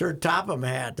Hat Sir Topham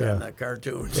hat on the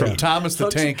cartoon. from Thomas the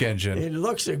Looks- Tank Engine. It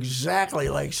looks exactly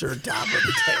like Sir Topham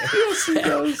the Tank. Yes, he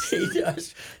does. He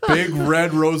does. Big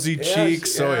red rosy Yes,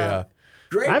 cheeks. Oh, yeah. yeah.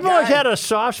 Great I've guy. always had a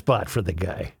soft spot for the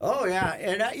guy. Oh yeah,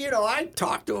 and I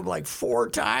talked to him like 4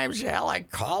 times. Hell, I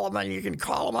call him, and you can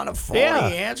call him on a phone. Yeah.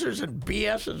 He answers and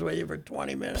BS's with you for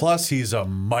 20 minutes. Plus, he's a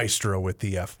maestro with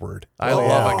the F word. I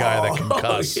love a guy that can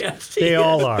cuss. Yes, They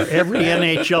all are. Every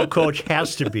NHL coach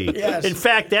has to be. Yes. In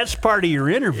fact, that's part of your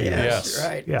interview. yes, Yes.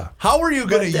 right. Yeah. How are you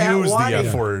going to But that use the one-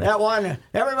 F word? That one,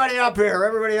 everybody up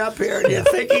here. Do you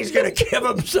think he's going to give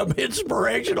him some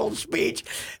inspirational speech?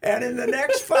 And in the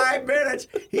next 5 minutes,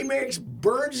 he makes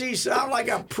Burnsy sound like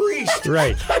a priest.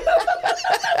 Right.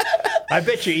 I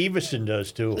bet you Everson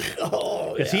does too.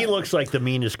 Oh, Because he looks like the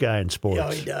meanest guy in sports.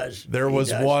 yeah, he does. There He was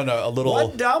does. one, a little.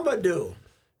 What Dumba do?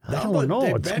 I don't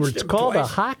know. It's called a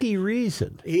hockey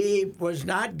reason. He was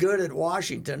not good at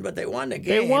Washington, but they won the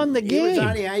game. They won the He was game.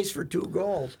 on the ice for 2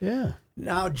 goals. Yeah.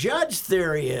 Now, Judd's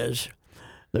theory is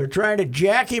they're trying to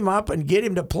jack him up and get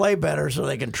him to play better so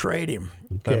they can trade him.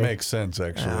 That makes sense,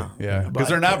 actually. Yeah. But, Because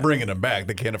they're not bringing him back.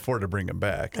 They can't afford to bring him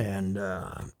back. And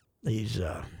he's,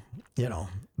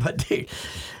 but he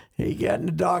got in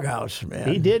the doghouse, man.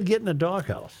 He did get in the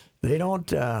doghouse. They don't.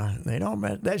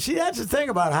 See, that's the thing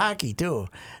about hockey too.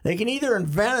 They can either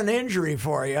invent an injury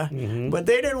for you, but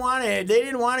they didn't want to. They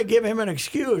didn't want to give him an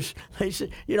excuse. They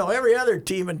said, every other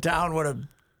team in town would have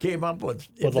came up with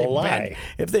With a lie.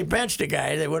 If they benched a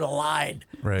guy, they would have lied.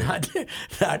 Right.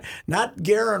 Not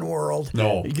Garen World.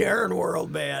 No. Garen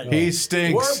World, man. He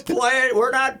stinks.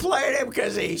 We're not playing him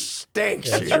because he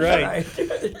stinks. That's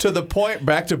right. To the point,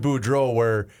 back to Boudreaux,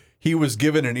 where he was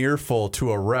given an earful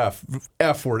to a ref,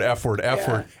 F word, F word, F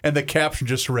word, and the caption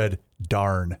just read,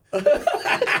 darn.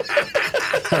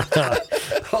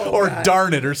 Or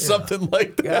darn it, or something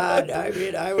like that. God, I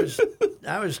mean, I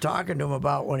was talking to him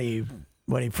about when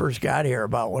he first got here,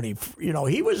 about when he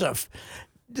was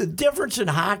the difference in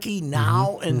hockey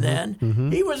now and then.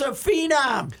 He was a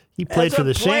phenom. He played As for a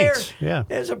the player- Saints. Yeah.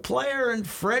 as a player in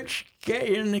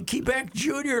in the Quebec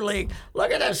Junior League.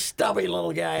 Look at that stubby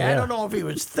little guy. I Yeah. don't know if he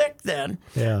was thick then,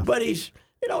 Yeah. but he's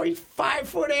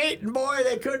 5'8", and boy,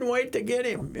 they couldn't wait to get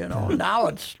him. Now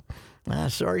it's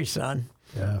sorry, son.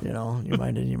 Yeah.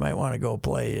 You might want to go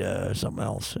play something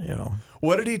else.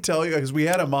 What did he tell you? Because we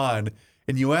had him on,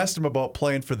 and you asked him about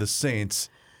playing for the Saints.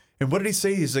 And what did he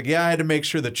say? He's like, yeah, I had to make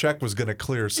sure the check was going to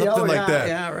clear, something like that.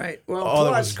 Yeah, right. Well, Oh,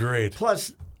 that was great.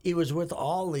 Plus, he was with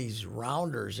all these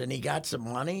rounders, and he got some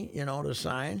money, to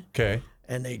sign. Okay.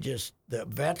 And the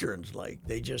veterans,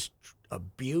 they just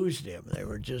abused him. They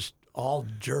were just all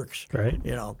jerks, Right.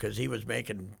 because he was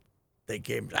making. They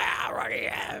came, Rocky,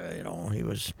 he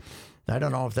was. I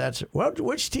don't know if that's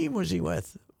which team was he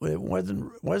with? It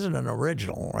wasn't an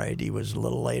original, right? He was a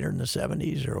little later in the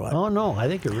 70s or what? Oh, no. I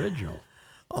think original.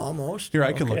 Almost. Here,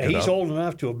 I can look Yeah, it he's up. old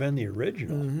enough to have been the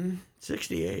original.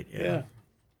 68. Yeah.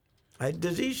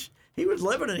 He was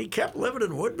living and he kept living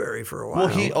in Woodbury for a while. Well,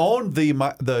 he owned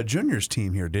the juniors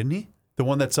team here, didn't he? The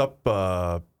one that's up.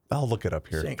 I'll look it up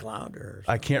here. St. Cloud or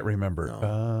I can't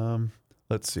remember.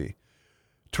 Let's see.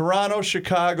 Toronto,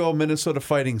 Chicago, Minnesota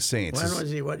Fighting Saints. when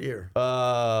was he? What year?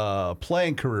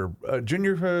 Playing career.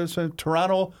 Junior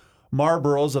Toronto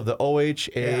Marlboros of the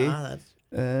OHA. Yeah,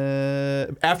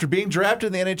 that's After being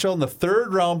drafted in the NHL in the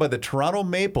 3rd round by the Toronto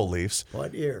Maple Leafs,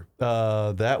 what year?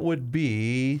 that would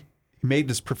be, he made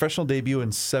his professional debut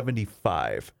in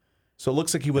 75. So it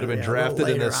looks like he would have been Yeah, a little drafted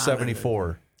in later the on in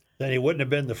 74. Then he wouldn't have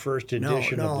been the first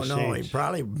edition of the He Saints.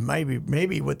 probably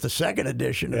maybe with the second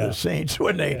edition of the Saints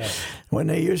when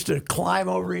they used to climb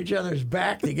over each other's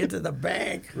back to get to the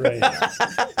bank. Right.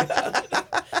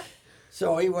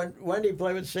 So when did he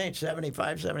play with Saints?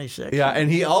 75, 76? Yeah,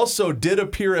 and he also did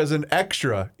appear as an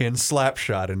extra in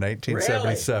Slapshot in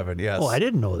 1977. Yes. Oh, I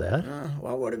didn't know that.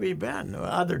 What would have he been?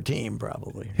 Other team,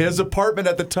 probably. His apartment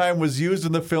at the time was used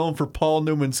in the film for Paul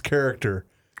Newman's character.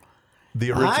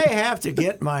 The original. I have to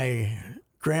get my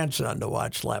grandson to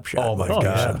watch Slapshot. Oh, my with me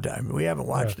God. Sometime. We haven't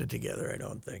watched it together, I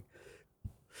don't think.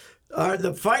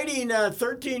 The fighting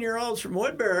 13-year-olds from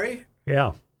Woodbury.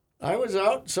 Yeah. I was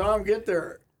out, saw them get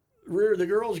the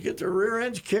girls get their rear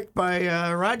ends kicked by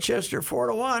Rochester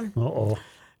 4-1, Uh-oh.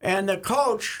 and the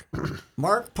coach,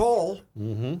 Mark Pohl,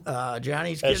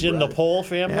 Johnny's That's kid in the brother. Pole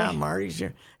family? Yeah, Marty's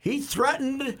here. He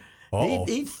threatened. Uh-oh.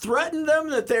 He threatened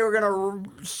them that they were going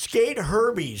to skate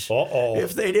Herbies Uh-oh.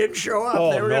 if they didn't show up.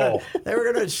 Oh, they were no.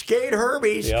 going to skate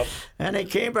Herbies. Yep. And they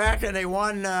came back and they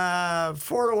won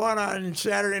 4-1 on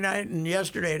Saturday night and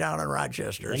yesterday down in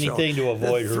Rochester. Anything to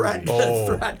avoid the threat, Herbies.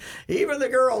 the threat. Even the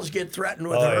girls get threatened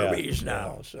with Oh, yeah. Herbies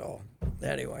now. So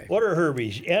Anyway. What are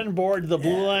Herbies? End board the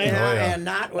blue line Yeah, and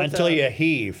not with until you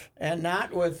heave. and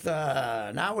not with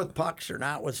pucks or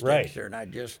not with sticks Right. or not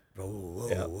just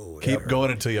Keep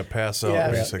going until you pass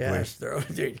out,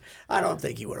 basically. I don't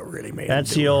think he would have really made.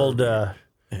 That's him the do old Herbie.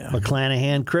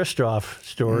 McClanahan Christoph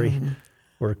story,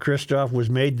 where Christoph was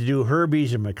made to do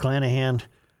Herbies, and McClanahan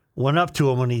went up to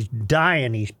him and he's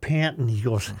dying, he's panting, he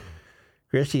goes,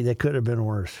 "Christy, that could have been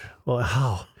worse." Well,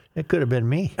 how? It could have been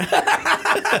me.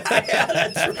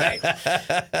 That's right.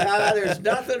 There's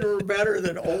nothing better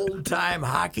than old time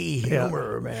hockey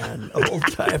humor, man. Old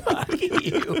time hockey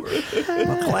humor.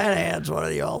 McClanahan's one of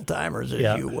the old timers,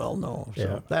 as you well know.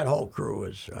 So that whole crew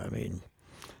is,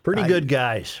 Pretty good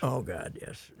guys. oh God,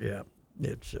 yes, yeah.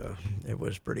 It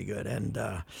was pretty good, and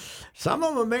some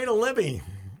of them made a living.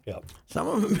 Yep. Some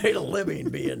of them made a living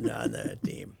being on that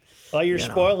team. Well, you're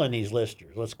spoiling these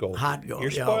listeners. Let's go. Hot goal.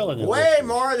 You're spoiling the way listeners.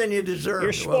 more than you deserve.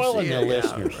 You're spoiling the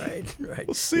listeners. Right.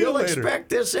 We'll see you You'll later. expect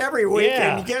this every week,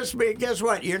 Yeah. and guess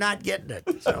what? You're not getting it.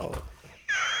 So.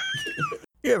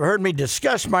 You have heard me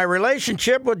discuss my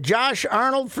relationship with Josh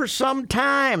Arnold for some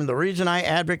time. The reason I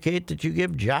advocate that you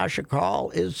give Josh a call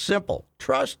is simple.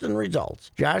 Trust and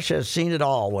results. Josh has seen it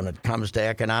all when it comes to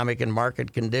economic and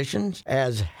market conditions.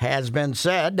 As has been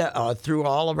said, through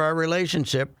all of our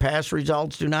relationship, past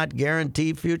results do not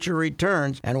guarantee future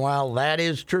returns. And while that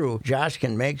is true, Josh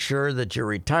can make sure that your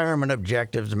retirement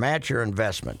objectives match your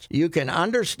investments. You can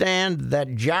understand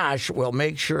that Josh will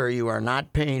make sure you are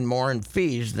not paying more in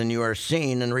fees than you are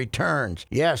seeing in returns.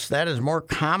 Yes, that is more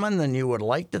common than you would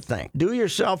like to think. Do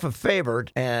yourself a favor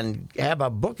and have a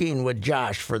booking with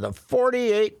Josh for the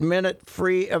 48-minute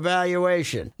free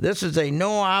evaluation. This is a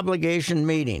no-obligation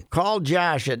meeting. Call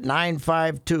Josh at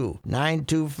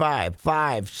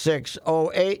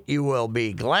 952-925-5608. You will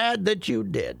be glad that you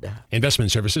did.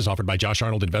 Investment services offered by Josh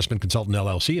Arnold Investment Consultant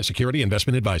LLC, a security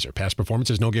investment advisor. Past performance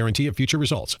is no guarantee of future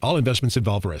results. All investments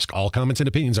involve risk. All comments and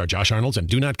opinions are Josh Arnold's and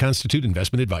do not constitute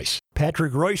investment advice.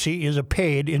 Patrick Royce is a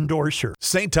paid endorser.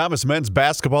 St. Thomas men's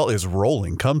basketball is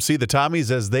rolling. Come see the Tommies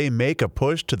as they make a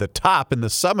push to the top in the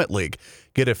Summit League.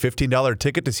 Get a $15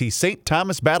 ticket to see St.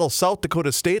 Thomas battle South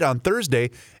Dakota State on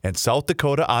Thursday and South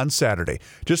Dakota on Saturday.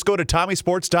 Just go to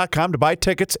TommySports.com to buy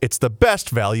tickets. It's the best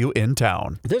value in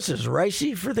town. This is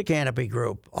Ricey for the Canopy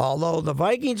Group. Although the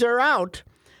Vikings are out,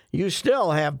 you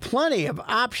still have plenty of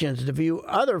options to view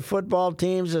other football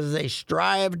teams as they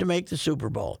strive to make the Super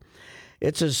Bowl.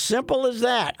 It's as simple as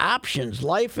that. Options.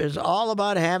 Life is all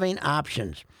about having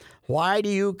options. Why do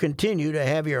you continue to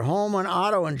have your home and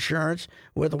auto insurance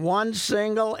with one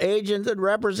single agent that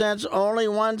represents only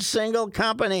one single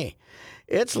company?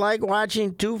 It's like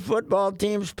watching two football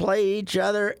teams play each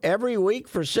other every week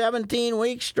for 17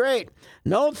 weeks straight.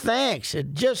 No thanks.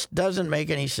 It just doesn't make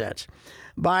any sense.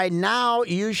 By now,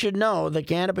 you should know the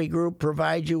Canopy Group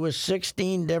provides you with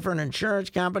 16 different insurance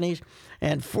companies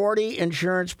and 40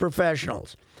 insurance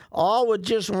professionals, all with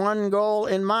just one goal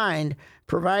in mind,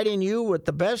 providing you with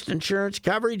the best insurance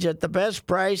coverage at the best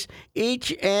price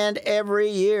each and every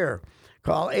year.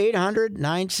 Call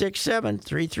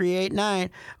 800-967-3389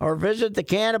 or visit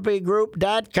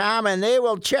thecanopygroup.com and they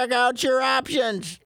will check out your options.